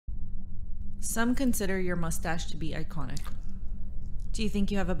Some consider your mustache to be iconic. Do you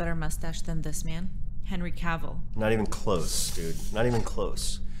think you have a better mustache than this man, Henry Cavill? Not even close, dude. Not even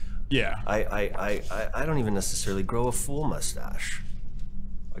close. Yeah. I don't even necessarily grow a full mustache.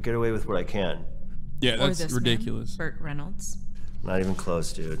 I get away with what I can. Yeah, Or that's this ridiculous. man, Burt Reynolds. Not even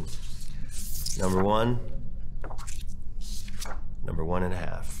close, dude. Number one. Number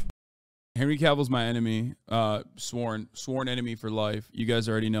 1.5. Henry Cavill's my enemy. Sworn enemy for life. You guys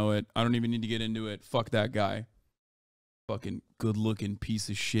already know it. I don't even need to get into it. Fuck that guy. Fucking good-looking piece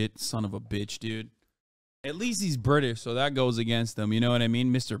of shit. Son of a bitch, dude. At least he's British, so that goes against him. You know what I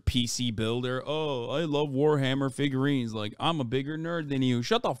mean? Mr. PC Builder. Oh, I love Warhammer figurines. Like, I'm a bigger nerd than you.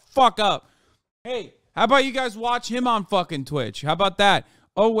 Shut the fuck up. Hey, how about you guys watch him on fucking Twitch? How about that?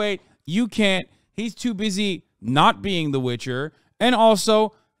 Oh, wait, you can't. He's too busy not being The Witcher and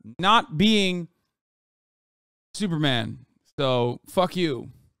also not being Superman. So, fuck you.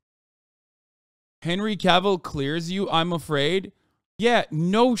 Henry Cavill clears you, I'm afraid. Yeah,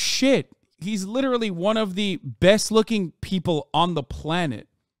 no shit. He's literally one of the best looking people on the planet.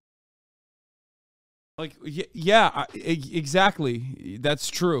 Like, yeah, exactly. That's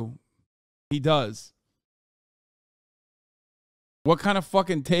true. He does. What kind of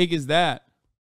fucking take is that?